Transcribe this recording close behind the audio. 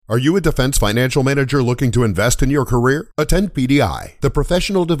Are you a defense financial manager looking to invest in your career? Attend PDI, the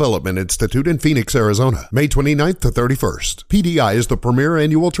Professional Development Institute in Phoenix, Arizona, May 29th to 31st. PDI is the premier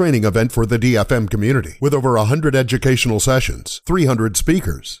annual training event for the DFM community, with over 100 educational sessions, 300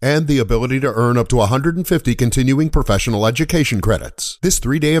 speakers, and the ability to earn up to 150 continuing professional education credits. This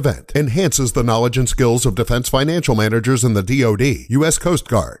 3-day event enhances the knowledge and skills of defense financial managers in the DoD, U.S. Coast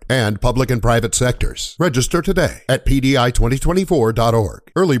Guard, and public and private sectors. Register today at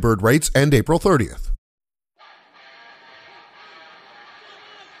pdi2024.org. Early bird rates end April 30th.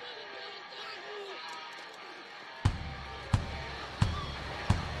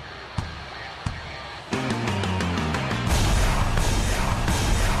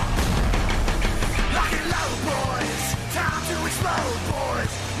 Lock and load, boys. Time to explode,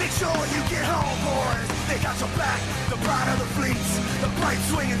 boys. Make sure you get home, boys. They got your back. The pride of the fleets. The bright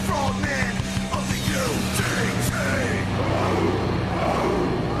swinging frogmen of the UDT.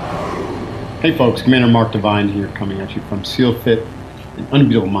 Hey folks, Commander Mark Devine here, coming at you from SEALFIT and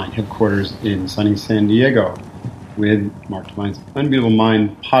Unbeatable Mind headquarters in sunny San Diego with Mark Devine's Unbeatable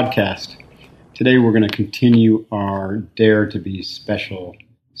Mind podcast. Today we're going to continue our Dare to Be Special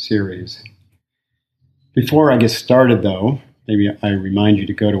series. Before I get started though, maybe I remind you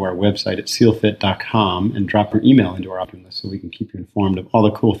to go to our website at sealfit.com and drop your email into our opt-in list so we can keep you informed of all the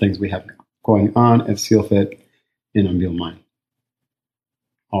cool things we have going on at SEALFIT in Unbeatable Mind.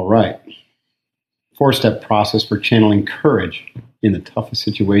 All right. 4-step process for channeling courage in the toughest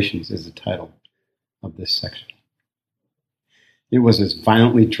situations is the title of this section. It was as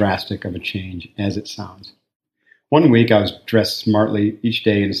violently drastic of a change as it sounds. One week I was dressed smartly each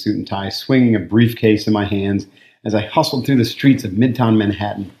day in a suit and tie, swinging a briefcase in my hands as I hustled through the streets of Midtown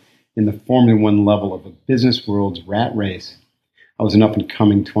Manhattan in the Formula One level of a business world's rat race. I was an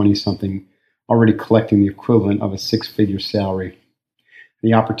up-and-coming 20-something, already collecting the equivalent of a 6-figure salary.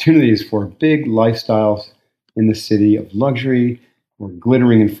 The opportunities for big lifestyles in the city of luxury were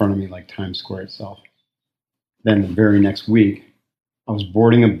glittering in front of me like Times Square itself. Then the very next week, I was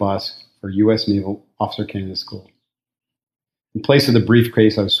boarding a bus for U.S. Naval Officer Candidate School. In place of the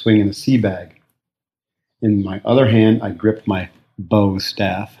briefcase, I was swinging a sea bag. In my other hand, I gripped my bow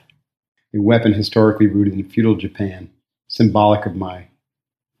staff, a weapon historically rooted in feudal Japan, symbolic of my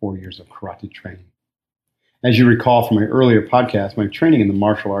 4 years of karate training. As you recall from my earlier podcast, my training in the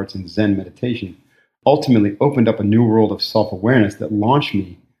martial arts and Zen meditation ultimately opened up a new world of self-awareness that launched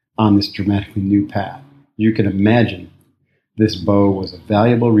me on this dramatically new path. You can imagine this bow was a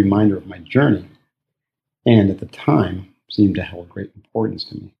valuable reminder of my journey, and at the time seemed to hold great importance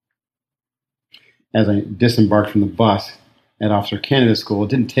to me. As I disembarked from the bus at Officer Candidate School, it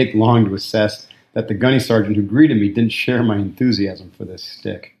didn't take long to assess that the gunny sergeant who greeted me didn't share my enthusiasm for this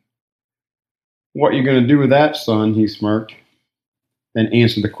stick. "What you going to do with that, son?" he smirked, then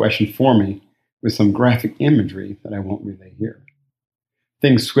answered the question for me with some graphic imagery that I won't relay here.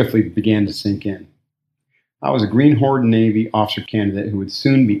 Things swiftly began to sink in. I was a Green Horde Navy officer candidate who would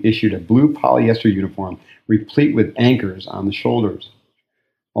soon be issued a blue polyester uniform replete with anchors on the shoulders.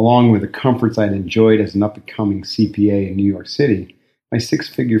 Along with the comforts I'd enjoyed as an up-and-coming CPA in New York City, my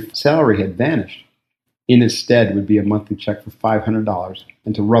 6-figure salary had vanished. In its stead would be a monthly check for $500,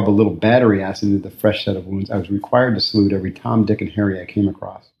 and to rub a little battery acid into the fresh set of wounds, I was required to salute every Tom, Dick, and Harry I came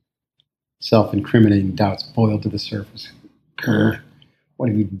across. Self-incriminating doubts boiled to the surface. Grr, what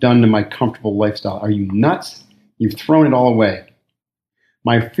have you done to my comfortable lifestyle? Are you nuts? You've thrown it all away.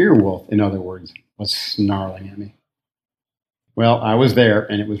 My fear wolf, in other words, was snarling at me. Well, I was there,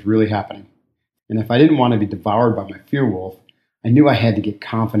 and it was really happening. And if I didn't want to be devoured by my fear wolf, I knew I had to get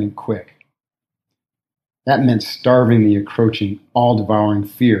confident quick. That meant starving the encroaching, all-devouring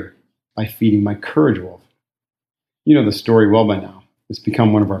fear by feeding my courage wolf. You know the story well by now. It's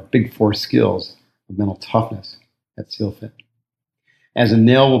become one of our big 4 skills of mental toughness at SEALFIT. As a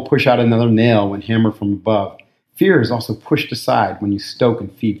nail will push out another nail when hammered from above, fear is also pushed aside when you stoke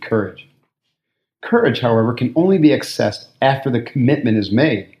and feed courage. Courage, however, can only be accessed after the commitment is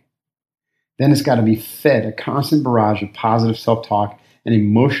made. Then it's got to be fed a constant barrage of positive self-talk and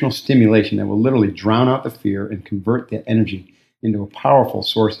emotional stimulation that will literally drown out the fear and convert that energy into a powerful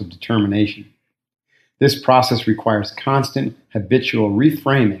source of determination. This process requires constant, habitual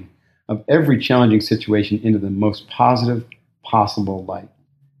reframing of every challenging situation into the most positive possible light.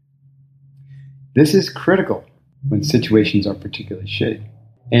 This is critical when situations are particularly shitty.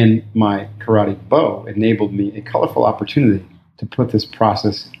 And my karate bow enabled me a colorful opportunity to put this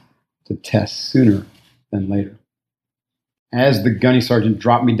process to test sooner than later. As the gunny sergeant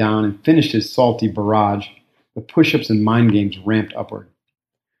dropped me down and finished his salty barrage, the push-ups and mind games ramped upward.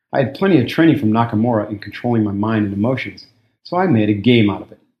 I had plenty of training from Nakamura in controlling my mind and emotions, so I made a game out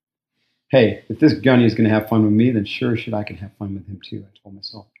of it. Hey, if this gunny is going to have fun with me, then sure should I can have fun with him too, I told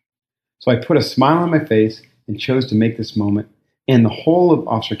myself. So I put a smile on my face and chose to make this moment and the whole of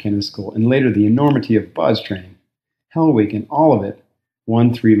Officer Candidate School and later the enormity of buzz training, Hell Week, and all of it,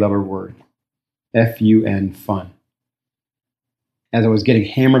 one three-letter word, F-U-N, fun. As I was getting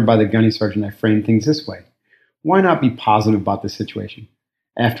hammered by the gunny sergeant, I framed things this way. Why not be positive about this situation?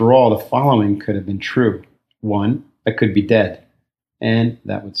 After all, the following could have been true. 1, I could be dead, and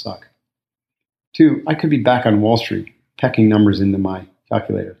that would suck. 2, I could be back on Wall Street, pecking numbers into my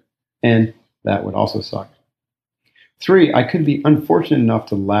calculator, and that would also suck. 3, I could be unfortunate enough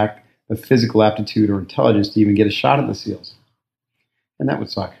to lack the physical aptitude or intelligence to even get a shot at the SEALs, and that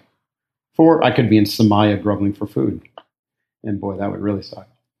would suck. 4, I could be in Somalia groveling for food, and boy, that would really suck.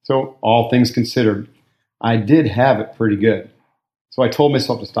 So, all things considered, I did have it pretty good. So I told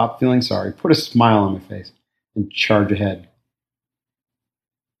myself to stop feeling sorry, put a smile on my face, and charge ahead.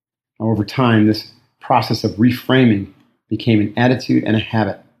 Now, over time, this process of reframing became an attitude and a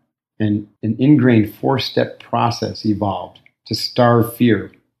habit, and an ingrained 4-step process evolved to starve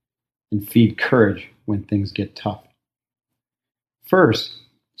fear and feed courage when things get tough. First,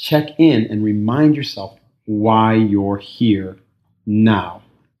 check in and remind yourself why you're here now.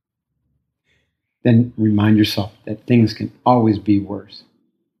 Then remind yourself that things can always be worse.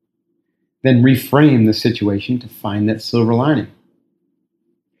 Then reframe the situation to find that silver lining.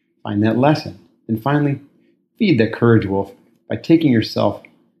 Find that lesson. And finally, feed that courage wolf by taking yourself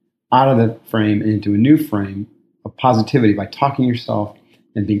out of the frame and into a new frame of positivity by talking yourself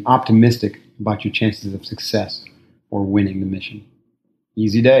and being optimistic about your chances of success or winning the mission.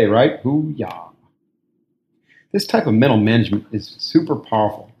 Easy day, right? Hoo-yah. This type of mental management is super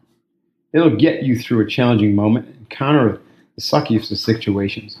powerful. It'll get you through a challenging moment and counter the suckiest of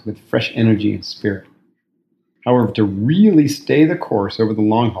situations with fresh energy and spirit. However, to really stay the course over the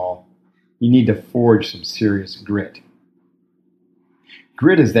long haul, you need to forge some serious grit.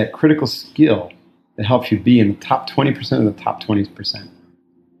 Grit is that critical skill that helps you be in the top 20% of the top 20%.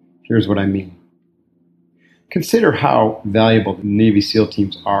 Here's what I mean. Consider how valuable the Navy SEAL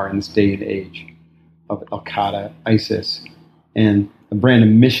teams are in this day and age of Al-Qaeda, ISIS, and the brand of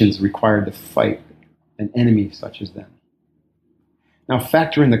missions required to fight an enemy such as them. Now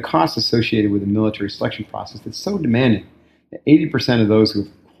factor in the costs associated with the military selection process that's so demanding that 80% of those who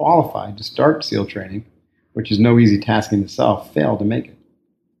have qualified to start SEAL training, which is no easy task in itself, fail to make it.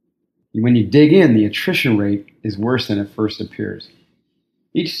 When you dig in, the attrition rate is worse than it first appears.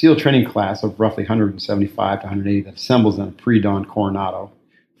 Each SEAL training class of roughly 175 to 180 that assembles on a pre-dawn Coronado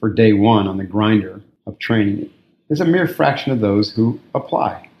for day one on the grinder of training is a mere fraction of those who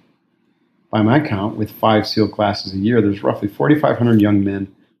apply. By my count, with 5 SEAL classes a year, there's roughly 4,500 young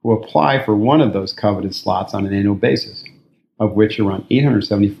men who apply for one of those coveted slots on an annual basis, of which around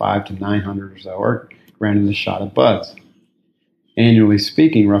 875 to 900 or so are granted a shot at BUDS. Annually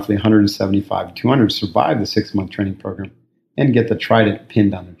speaking, roughly 175 to 200 survive the 6-month training program and get the trident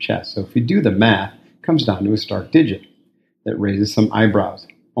pinned on their chest. So if you do the math, it comes down to a stark digit that raises some eyebrows.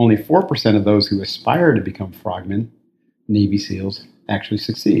 Only 4% of those who aspire to become frogmen, Navy SEALs, actually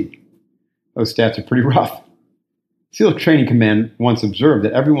succeed. Those stats are pretty rough. SEAL Training Command once observed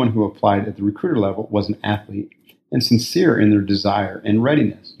that everyone who applied at the recruiter level was an athlete and sincere in their desire and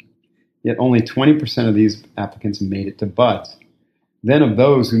readiness. Yet only 20% of these applicants made it to BUDS. Then of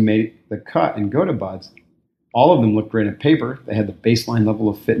those who made the cut and go to BUDS, all of them looked great on paper. They had the baseline level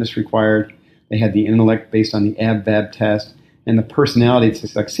of fitness required. They had the intellect based on the ABVAB test and the personality to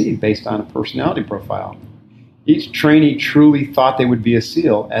succeed based on a personality profile. Each trainee truly thought they would be a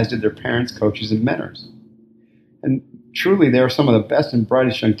SEAL, as did their parents, coaches, and mentors. And truly, they are some of the best and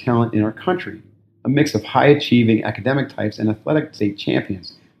brightest young talent in our country, a mix of high-achieving academic types and athletic state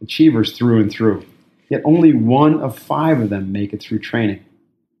champions, achievers through and through. Yet only 1 of 5 of them make it through training.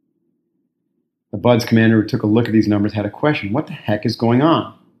 The BUDS commander who took a look at these numbers had a question. What the heck is going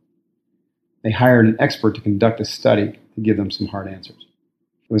on? They hired an expert to conduct a study to give them some hard answers.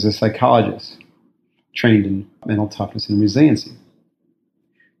 It was a psychologist trained in mental toughness and resiliency.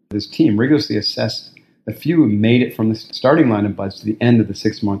 This team rigorously assessed the few who made it from the starting line of BUDS to the end of the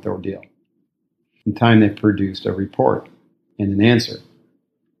 6-month ordeal. In time, they produced a report and an answer.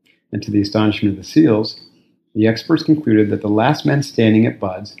 And to the astonishment of the SEALs, the experts concluded that the last men standing at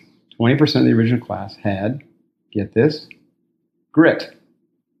BUDS, 20% of the original class, had, get this, grit.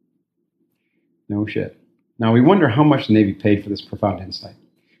 No shit. Now we wonder how much the Navy paid for this profound insight,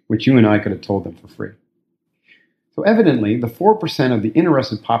 which you and I could have told them for free. So evidently, the 4% of the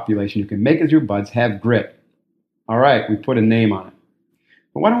interested population who can make it through BUDS have grit. All right, we put a name on it.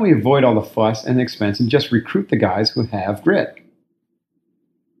 But why don't we avoid all the fuss and expense and just recruit the guys who have grit?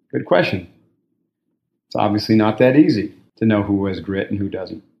 Good question. It's obviously not that easy to know who has grit and who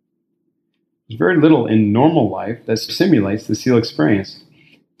doesn't. There's very little in normal life that simulates the SEAL experience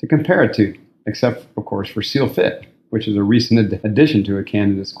to compare it to, except, of course, for SEAL Fit, which is a recent addition to a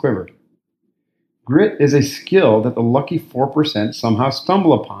candidate's quiver. Grit is a skill that the lucky 4% somehow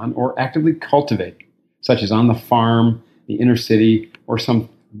stumble upon or actively cultivate, such as on the farm, the inner city, or some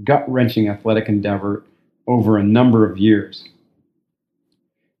gut-wrenching athletic endeavor over a number of years.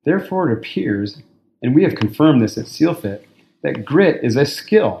 Therefore, it appears, and we have confirmed this at SEALFIT, that grit is a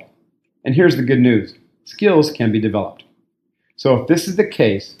skill. And here's the good news. Skills can be developed. So if this is the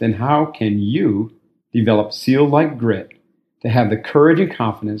case, then how can you develop SEAL-like grit to have the courage and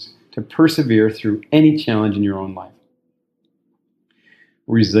confidence to persevere through any challenge in your own life?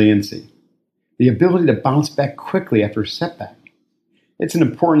 Resiliency. The ability to bounce back quickly after a setback. It's an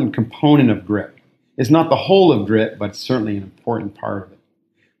important component of grit. It's not the whole of grit, but it's certainly an important part of it.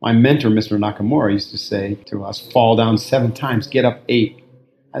 My mentor, Mr. Nakamura, used to say to us, fall down 7 times, get up 8.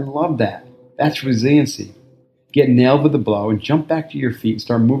 I love that. That's resiliency. Get nailed with a blow and jump back to your feet and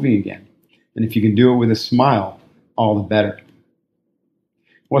start moving again. And if you can do it with a smile, all the better.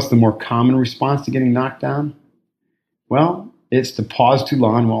 What's the more common response to getting knocked down? Well, it's to pause too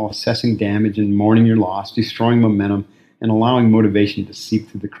long while assessing damage and mourning your loss, destroying momentum, and allowing motivation to seep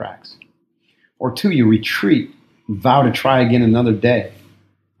through the cracks. Or 2, you retreat, vow to try again another day,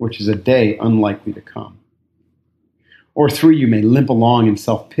 which is a day unlikely to come. Or 3, you may limp along in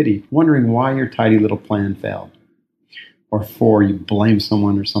self-pity, wondering why your tidy little plan failed. Or 4, you blame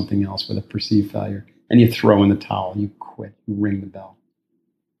someone or something else for the perceived failure, and you throw in the towel, you quit, you ring the bell.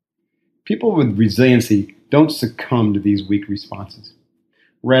 People with resiliency don't succumb to these weak responses.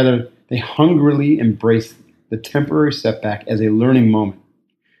 Rather, they hungrily embrace the temporary setback as a learning moment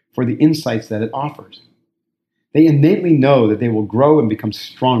for the insights that it offers. They innately know that they will grow and become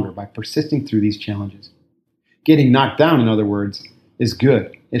stronger by persisting through these challenges. Getting knocked down, in other words, is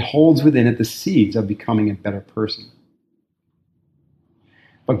good. It holds within it the seeds of becoming a better person.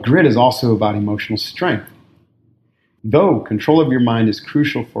 But grit is also about emotional strength. Though control of your mind is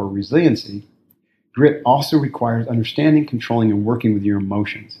crucial for resiliency, grit also requires understanding, controlling, and working with your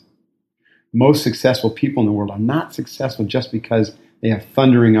emotions. Most successful people in the world are not successful just because they have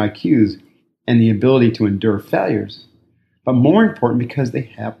thundering IQs and the ability to endure failures, but more important because they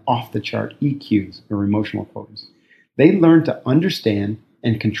have off-the-chart EQs, or emotional quotas. They learn to understand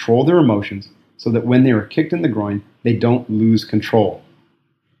and control their emotions so that when they are kicked in the groin, they don't lose control.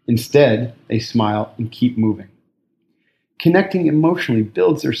 Instead, they smile and keep moving. Connecting emotionally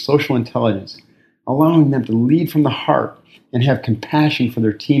builds their social intelligence, allowing them to lead from the heart and have compassion for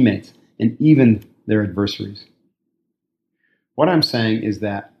their teammates and even their adversaries. What I'm saying is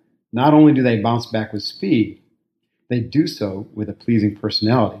that not only do they bounce back with speed, they do so with a pleasing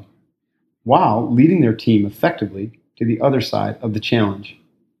personality, while leading their team effectively to the other side of the challenge.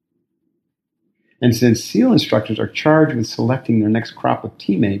 And since SEAL instructors are charged with selecting their next crop of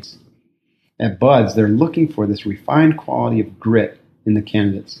teammates, at BUDS, they're looking for this refined quality of grit in the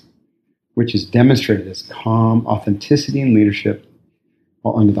candidates, which is demonstrated as calm authenticity and leadership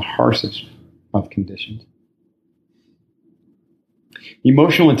while under the harshest of conditions.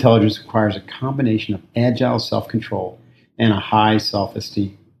 Emotional intelligence requires a combination of agile self-control and a high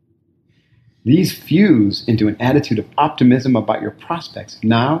self-esteem. These fuse into an attitude of optimism about your prospects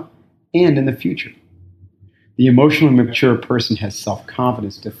now and in the future. The emotionally mature person has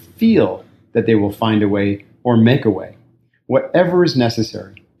self-confidence to feel that they will find a way or make a way, whatever is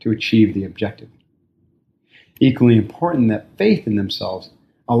necessary to achieve the objective. Equally important, that faith in themselves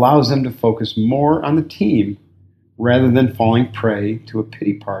allows them to focus more on the team rather than falling prey to a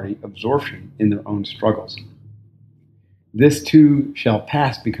pity party absorption in their own struggles. This too shall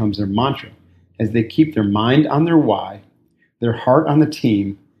pass becomes their mantra as they keep their mind on their why, their heart on the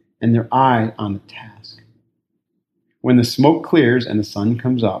team, and their eye on the task. When the smoke clears and the sun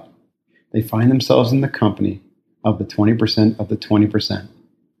comes up, they find themselves in the company of the 20% of the 20%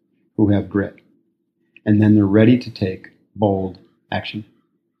 who have grit. And then they're ready to take bold action.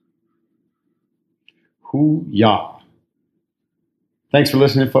 Hoo-yah. Thanks for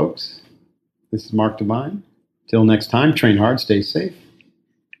listening, folks. This is Mark Devine. Till next time, train hard, stay safe,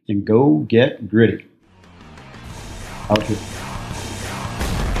 and go get gritty. Out here.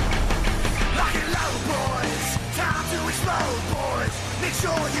 Lock and load, boys. Time to explode, boys. Make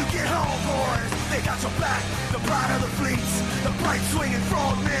sure you get home, boys. They got your back. The pride of the fleets. The bright swinging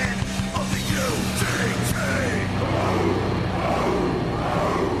frogmen of the UTT.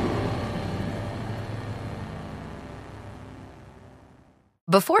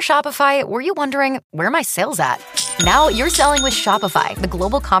 Before Shopify, were you wondering, where are my sales at? Now you're selling with Shopify, the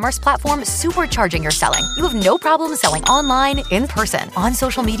global commerce platform supercharging your selling. You have no problem selling online, in person, on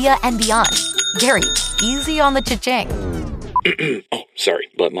social media, and beyond. Gary, easy on the cha-ching. Oh, sorry,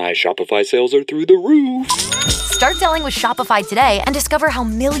 but my Shopify sales are through the roof. Start selling with Shopify today and discover how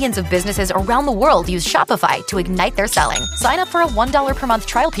millions of businesses around the world use Shopify to ignite their selling. Sign up for a $1 per month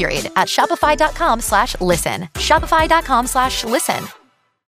trial period at shopify.com/listen. Shopify.com/listen.